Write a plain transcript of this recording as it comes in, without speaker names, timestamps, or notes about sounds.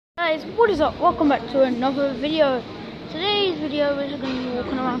guys, what is up? Welcome back to another video. Today's video is going to be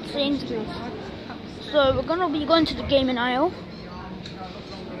walking around Sainsburys. So we're going to be going to the gaming aisle.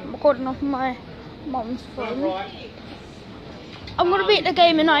 I'm recording off my mum's phone. I'm going to be at the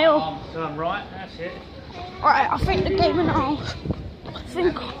gaming aisle. Turn right, that's it. Alright, I think the gaming aisle.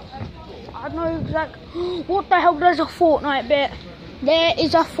 I don't know exactly. What the hell? There's a Fortnite bit. There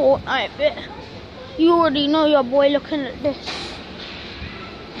is a Fortnite bit. You already know your boy looking at this.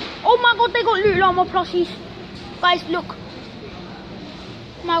 Oh my god, they got Loot Llama plushies. Guys, look.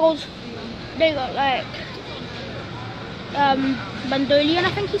 Oh my god. They got like Bandolian,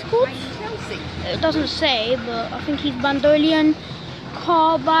 I think he's called. It doesn't say, but I think he's Bandolian,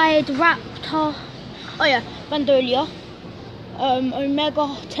 Carbide, Raptor. Oh yeah, Bandolia.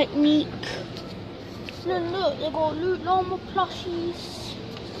 Omega, Technique. Look, they got Loot Llama plushies.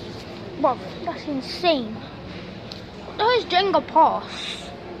 Bro, that's insane. What the hell is Jenga Pass?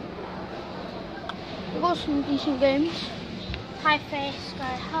 We've got some decent games. High Face,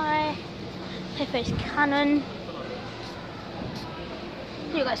 Sky High, High Face Cannon.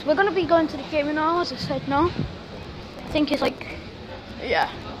 Yeah guys, we're gonna be going to the gaming aisle, as I said now. I think it's like, yeah,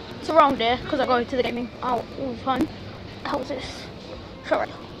 it's around there, because I go to the gaming aisle all the time. What the hell is this? Sorry.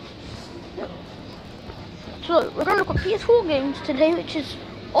 So, we're gonna look at PS4 games today, which is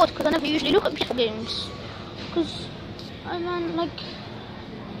odd, because I never usually look at PS4 games. Because, like,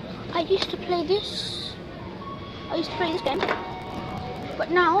 I used to play this. I used to play this game,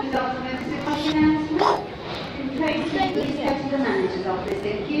 but now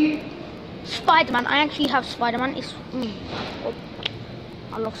Spider-Man. I actually have Spider-Man. It's oh,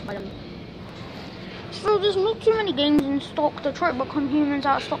 I love Spider-Man. So there's not too many games in stock. Detroit Become Humans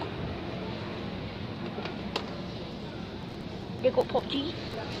out of stock. They got PUBG.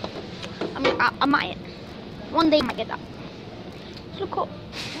 I mean, I might. One day I might get that. Let's look at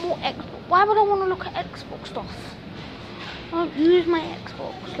more Xbox. Why would I want to look at Xbox stuff? I don't use my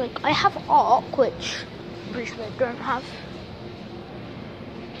Xbox. Like, I have Arc, which I'm pretty sure I don't have.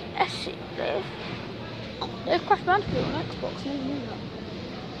 There's Crash Bandicoot on Xbox. I never knew that.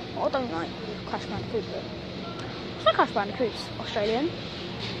 Oh, I don't like Crash Bandicoot, but it's like Crash Bandicoot's Australian.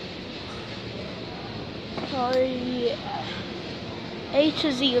 So yeah, A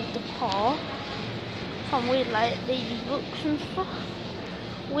to Z of the car. Some weird like baby books and stuff.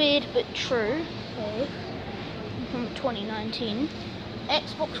 Weird but true. Okay. From 2019.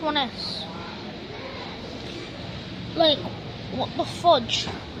 Xbox One S. Like, what the fudge?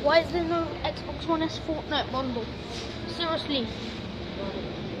 Why is there no Xbox One S Fortnite bundle? Seriously.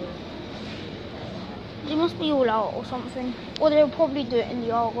 They must be all out or something. Or they'll probably do it in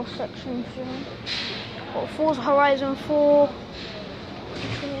the Argos section soon. Got Forza Horizon 4.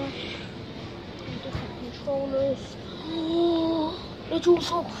 Different controllers. The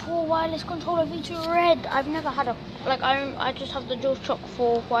DualShock 4 wireless controller V2 Red. I've never had a, like, I just have the DualShock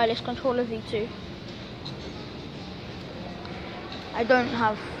 4 wireless controller V2. I don't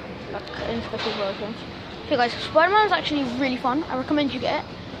have like any special versions. Okay guys, Spider-Man is actually really fun. I recommend you get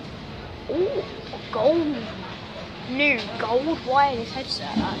it. Ooh, gold. New gold wireless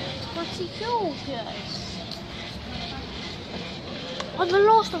headset. That's pretty cool, guys. On The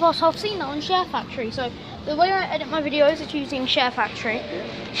Last of Us, I've seen that on Share Factory. So the way I edit my videos is using Share Factory.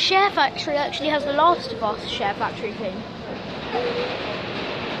 Share Factory actually has The Last of Us Share Factory thing.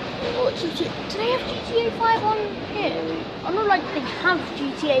 Oh, do they have GTA 5 on here? I know like they have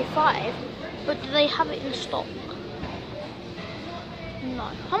GTA 5, but do they have it in stock?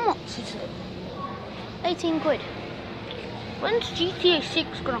 No. How much is it? 18 quid. When's GTA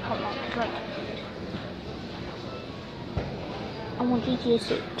 6 gonna come out? It's like, I want GTA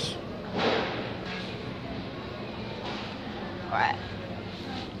 6. Alright.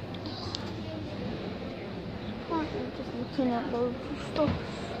 I'm just looking at those stuff.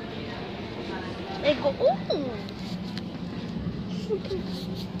 They got, ooh!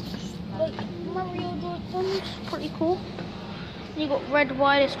 Like Mario Jordan's pretty cool. You got red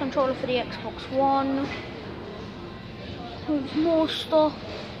wireless controller for the Xbox One. There's more stuff.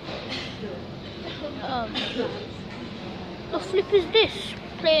 The flip is this?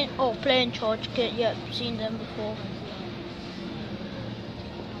 Playing charge kit. Yep, seen them before.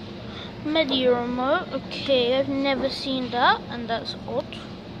 Media remote. Okay, I've never seen that, and that's odd.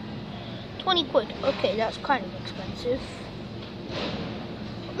 20 quid. Okay, that's kind of expensive.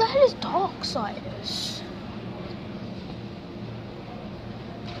 What the hell is Darksiders?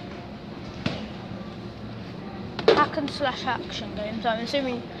 Hack and slash action games. I'm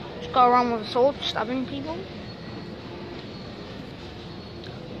assuming just go around with a sword stabbing people.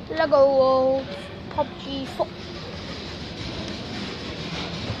 Lego World, PUBG,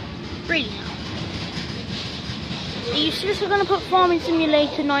 Really now? Are you seriously gonna put Farming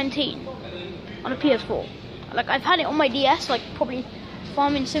Simulator 19 on a PS4? Like, I've had it on my DS, like probably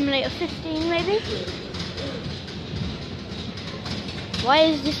Farming Simulator 15 maybe? Why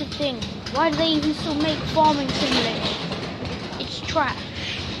is this a thing? Why do they even still make Farming Simulator? It's trash.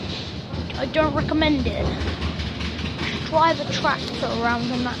 I don't recommend it. Drive a tractor around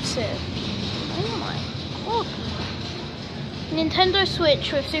and that's it. Oh my god. Nintendo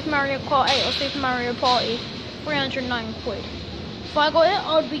Switch with Super Mario Kart 8 or Super Mario Party, 309 quid. If I got it,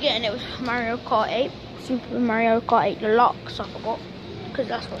 I would be getting it with Mario Kart 8. Super Mario Kart 8 Deluxe, I forgot. Because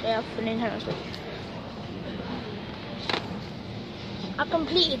that's what they have for Nintendo Switch. I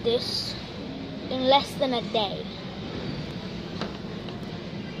completed this in less than a day.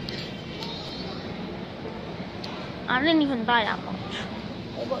 I didn't even die that much.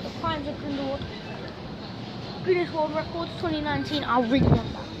 I got the Crimes of Grindelwald. Guinness World Records 2019. I really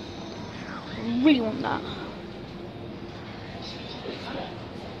want that. I really want that.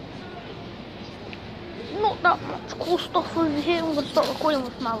 Not that much cool stuff over here. I'm going to start recording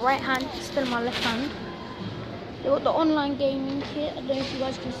with my right hand instead of my left hand. They got the online gaming kit. I don't know if you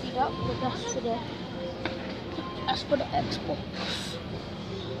guys can see that, but that's for the Xbox.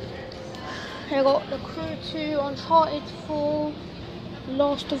 They got the Crew 2, Uncharted 4,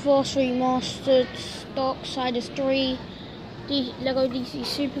 Last of Us Remastered, Darksiders 3, Lego DC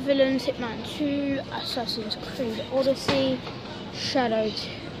Supervillains, Hitman 2, Assassin's Creed Odyssey, Shadow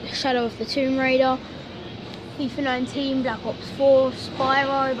of the Tomb Raider, FIFA 19, Black Ops 4,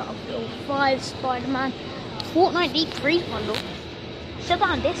 Spyro, Battlefield 5, Spider-Man, Fortnite Deep Freeze bundle. Still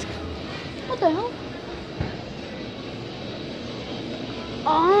behind disc. What the hell?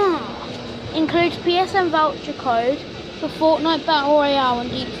 Includes PSN voucher code for Fortnite Battle Royale and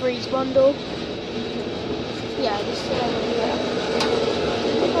Deep Freeze bundle. Yeah, this is the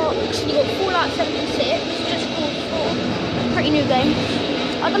one. You got Fallout 76, just calls for. Pretty new game.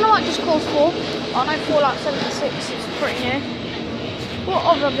 I don't know what it just calls for. I know Fallout 76 is pretty new. What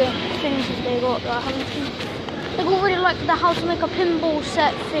other things have they got that I haven't seen? They got really like the how to make a pinball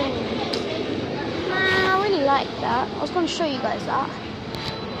set thing. Nah, I really like that. I was going to show you guys that.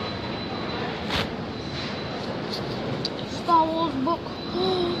 Star Wars book.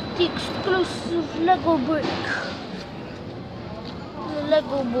 The exclusive Lego brick. The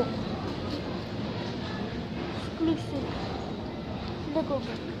Lego book. Exclusive Lego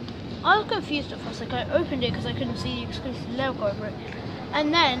brick. I was confused at first. Like, I opened it because I couldn't see the exclusive Lego brick.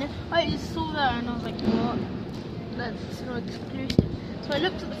 And then I just saw that and I was like, what? That's not exclusive. So I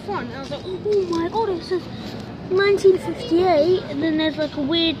looked at the front and I was like, oh my god, it says 1958, and then there's like a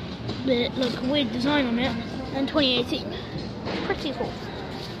weird bit, like a weird design on it, and 2018. Pretty cool.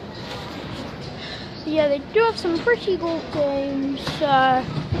 So yeah, they do have some pretty cool games.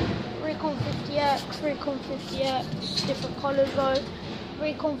 Recon 50X, Recon 50X, different colours though.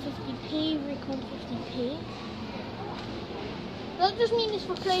 Recon 50p, Recon 50p. That just means it's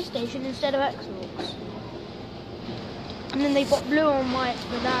for PlayStation instead of Xbox. And then they've got blue and white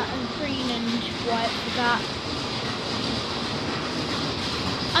for that, and green and white for that.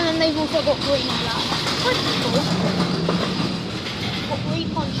 And then they've also got green and black. Pretty cool. Got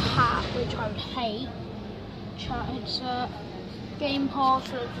Recon Chat, which I would hate. Chat, it's Game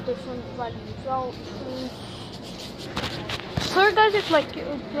Pass, loads of different value vouchers. Sorry guys if like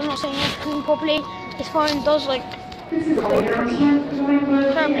you're not saying everything properly. This phone does like terribly.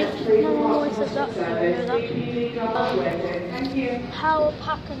 No one always says that. Power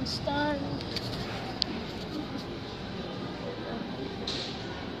pack and stand.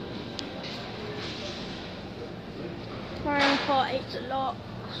 Mario Kart 8 Deluxe.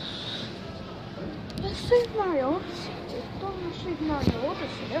 There's Super Mario Odyssey. Super Mario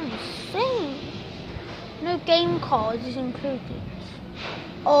Odyssey. They're insane. No game cards is included.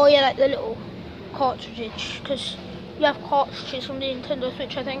 Oh yeah, like the little cartridge, because you have cartridges from the Nintendo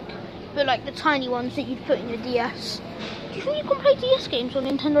Switch, I think, but like the tiny ones that you'd put in your DS. Do you think you can play DS games on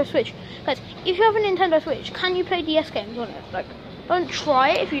Nintendo Switch? Guys, if you have a Nintendo Switch, can you play DS games on it? Like, don't try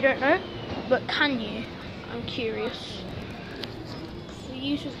it if you don't know, but can you? I'm curious. For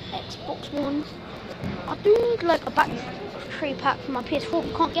use of Xbox One, I do need like a battery pack for my PS4.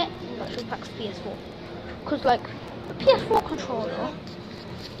 You can't get battery packs for PS4. Because like the PS4 controller,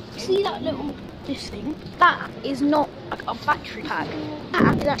 see that little this thing? That is not like a battery pack.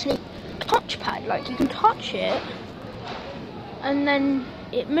 That is actually a touchpad. Like you can touch it and then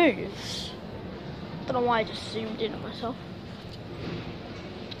it moves. Don't know why I just zoomed in on myself.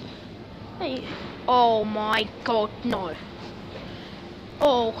 Hey. Oh my god, no.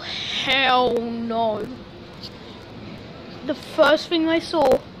 Oh hell no. The first thing I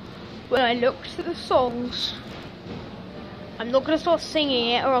saw when I looked at the songs. I'm not gonna start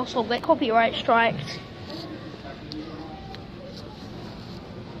singing it or else I'll get copyright striked.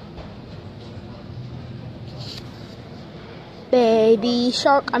 Baby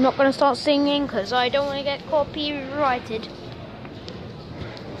Shark. I'm not gonna start singing because I don't want to get copyrighted.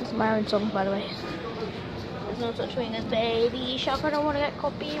 This is my own song, by the way. There's no such thing as Baby Shark. I don't want to get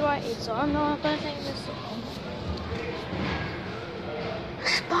copyrighted, so I'm not gonna sing this song.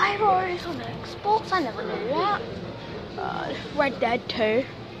 Spyros on Xbox. I never knew that. Red Dead 2.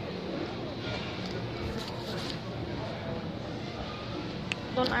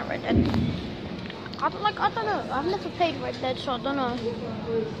 Don't like Red Dead. I don't know. I've never played Red Dead, so I don't know.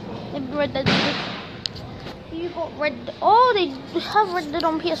 Maybe Red Dead. You got Red Dead. Oh, they have Red Dead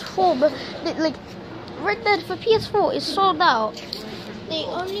on PS4, but Red Dead for PS4 is sold out. They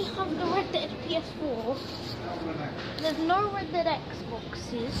only have the Red Dead PS4. There's no Red Dead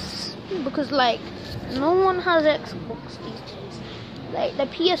Xboxes because no one has Xbox these days. The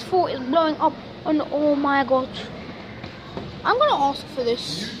PS4 is blowing up, and oh my god, I'm gonna ask for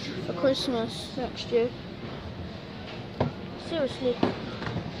this for Christmas next year. Seriously,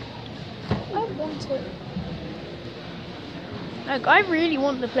 I want it. I really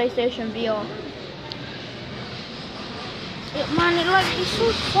want the PlayStation VR. It's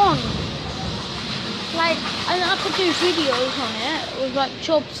so fun. I could do videos on it with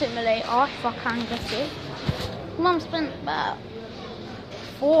Job Simulator if I can get it. Mum spent about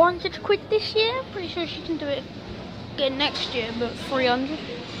 400 quid this year. Pretty sure she can do it again next year, but 300.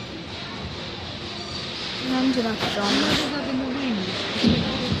 I'm gonna have to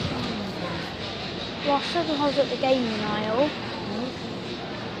Well, I said I was at the gaming aisle.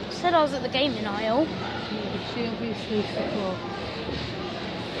 Said I was at the gaming aisle. She obviously forgot.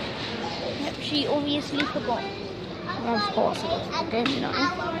 Yep, she obviously forgot. Of course, I was at the gaming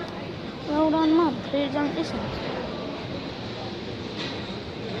aisle. Well done, Mum. Please don't listen.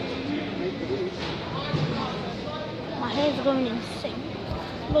 My hair's going insane.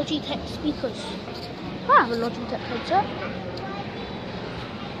 Logitech speakers. I have a Logitech headset.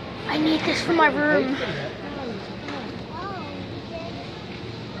 I need this for my room.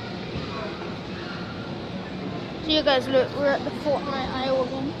 So you guys look, we're at the Fortnite aisle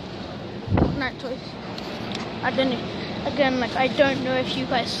again. Fortnite toys. I don't know. Again, I don't know if you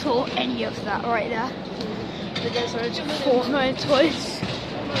guys saw any of that right there. But there's loads of Fortnite toys.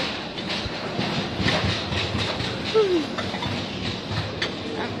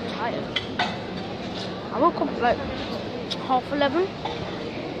 I'm tired. I woke up at 11:30.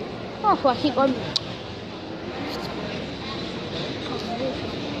 Oh, so I keep going.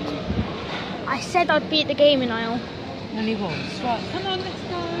 I said I'd be at the gaming aisle. And he was. Right, come on, let's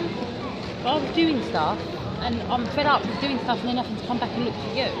go. But I was doing stuff, and I'm fed up with doing stuff and then having to come back and look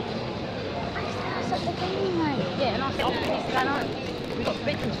for you. I said I was at the gaming aisle. Yeah, and I said, it's going on. We've got the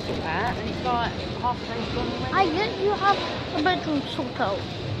bedroom to sort out, and it's half the day's gone already. I get you have a bedroom sort out.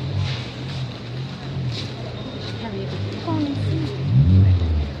 Carry it. Go on and see.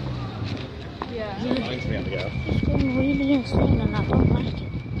 Yeah. It's going really insane and I don't like it.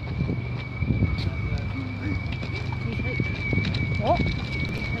 What?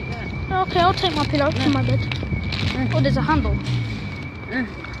 Okay, I'll take my pillow to my bed. Oh, there's a handle.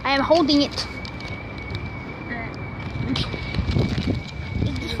 I am holding it.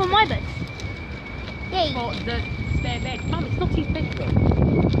 Is this for my bed? Yay. For the spare bed. Mum, it's not his bedroom.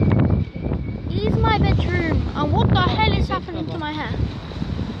 It is my bedroom. And what the hell is happening to my hair?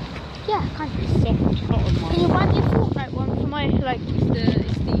 Yeah, kind of sick. Can you buy me a Fortnite one for my, It's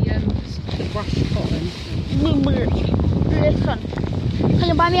the brush cotton. Listen. Can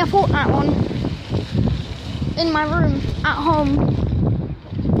you buy me a Fortnite one? In my room, at home.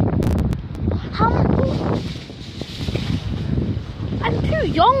 How much? I'm too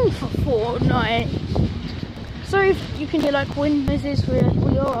young for Fortnite. Sorry if you can hear wind noises where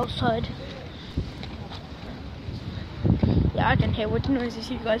we are outside. Yeah, I can hear wind noises,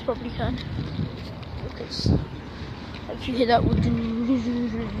 you guys probably can. Because if you hear that wood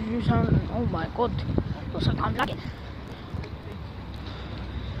sound, oh my god, looks like I'm lagging.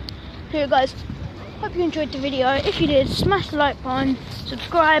 Here guys, hope you enjoyed the video. If you did, smash the like button,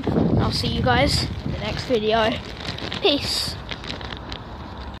 subscribe, and I'll see you guys in the next video. Peace.